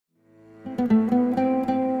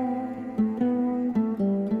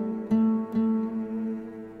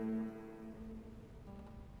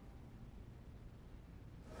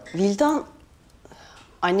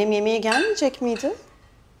Annem yemeğe gelmeyecek miydi?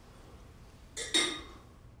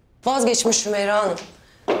 Vazgeçmiş Hümeyra Hanım.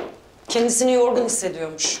 Kendisini yorgun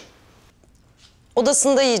hissediyormuş.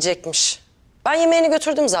 Odasında yiyecekmiş. Ben yemeğini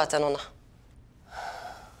götürdüm zaten ona.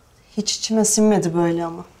 Hiç içime sinmedi böyle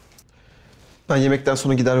ama. Ben yemekten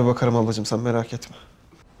sonra gider bir bakarım ablacığım, sen merak etme.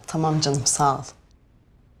 Tamam canım, sağ ol.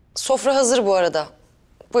 Sofra hazır bu arada.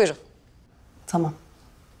 Buyurun. Tamam.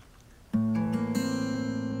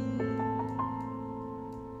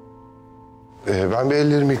 Ben bir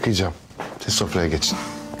ellerimi yıkayacağım. Siz sofraya geçin.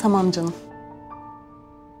 Tamam canım.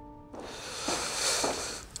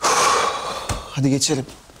 Hadi geçelim.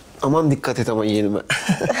 Aman dikkat et ama yeğenime.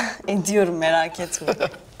 Ediyorum, merak etme.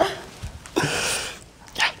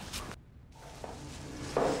 Gel.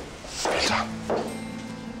 Bildan.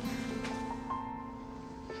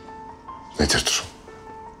 Nedir durum?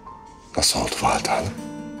 Nasıl oldu Valide Hanım?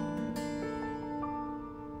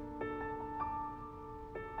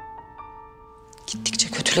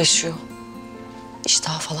 Gittikçe kötüleşiyor.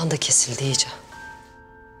 İştahı falan da kesildi iyice.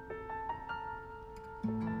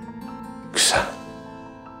 Güzel.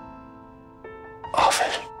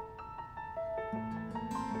 Aferin.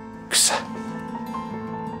 Güzel.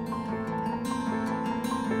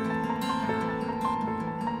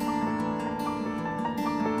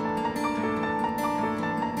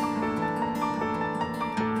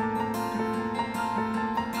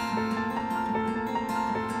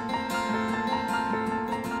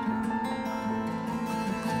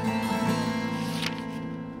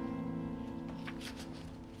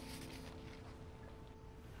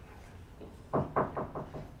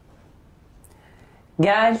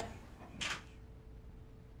 Gel.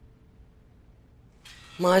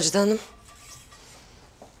 Macide Hanım.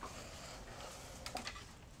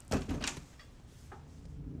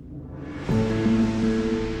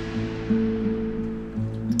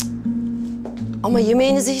 Ama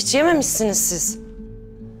yemeğinizi hiç yememişsiniz siz.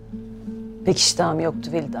 Pek iştahım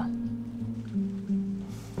yoktu Vildan.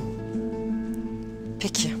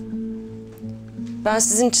 Peki. Ben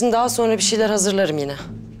sizin için daha sonra bir şeyler hazırlarım yine.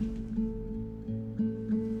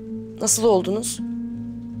 Nasıl oldunuz?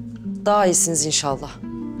 Daha iyisiniz inşallah.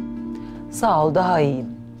 Sağ ol, daha iyiyim.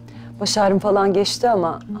 Baş ağrım falan geçti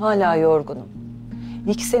ama hala yorgunum.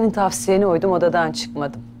 İyi ki senin tavsiyene uydum, odadan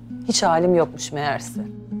çıkmadım. Hiç halim yokmuş meğerse.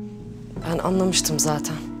 Ben anlamıştım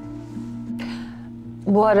zaten.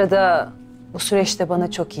 Bu arada bu süreçte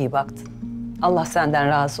bana çok iyi baktın. Allah senden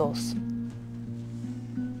razı olsun.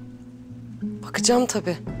 Bakacağım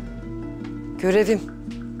tabii. Görevim.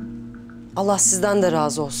 Allah sizden de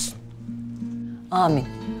razı olsun. Amin.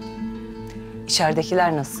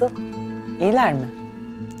 İçeridekiler nasıl? İyiler mi?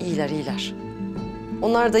 İyiler, iyiler.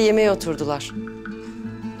 Onlar da yemeğe oturdular.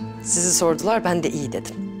 Sizi sordular, ben de iyi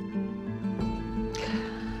dedim.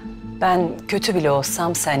 Ben kötü bile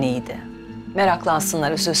olsam sen iyi de.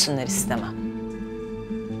 Meraklansınlar, üzülsünler istemem.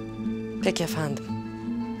 Peki efendim.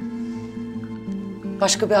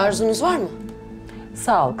 Başka bir arzunuz var mı?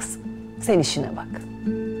 Sağ ol kızım. Sen işine bak.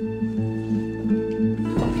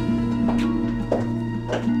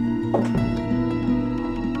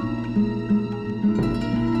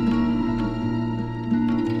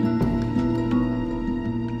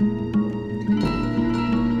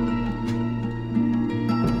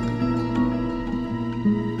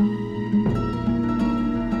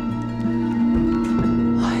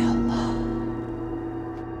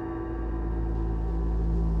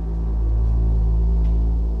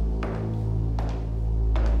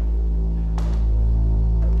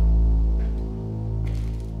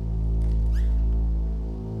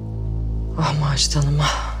 Ah Macide Hanım,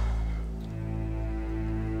 ah.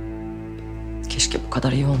 Keşke bu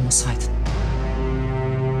kadar iyi olmasaydın.